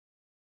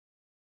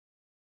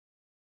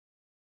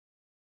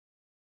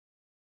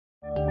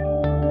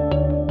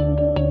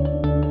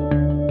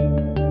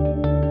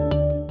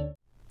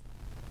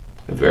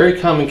very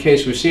common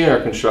case we see in our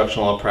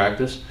construction law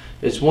practice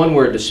is one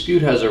where a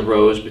dispute has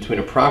arose between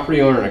a property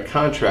owner and a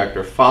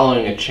contractor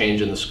following a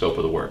change in the scope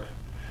of the work.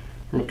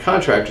 From a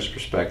contractor's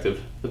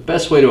perspective, the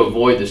best way to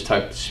avoid this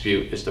type of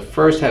dispute is to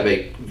first have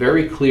a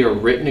very clear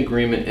written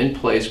agreement in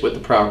place with the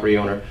property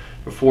owner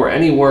before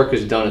any work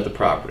is done at the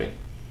property.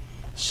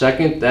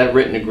 Second, that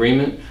written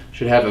agreement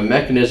should have a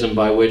mechanism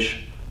by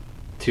which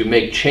to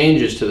make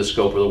changes to the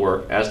scope of the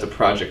work as the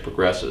project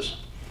progresses.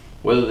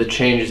 Whether the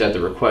change is at the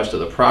request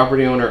of the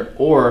property owner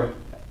or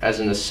as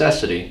a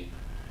necessity,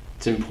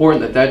 it's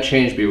important that that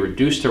change be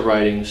reduced to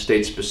writing,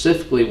 state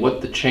specifically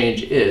what the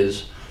change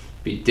is,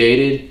 be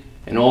dated,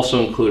 and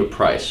also include a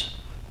price.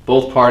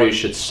 Both parties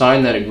should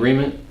sign that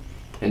agreement,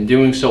 and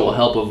doing so will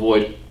help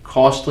avoid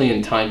costly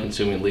and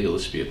time-consuming legal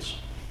disputes.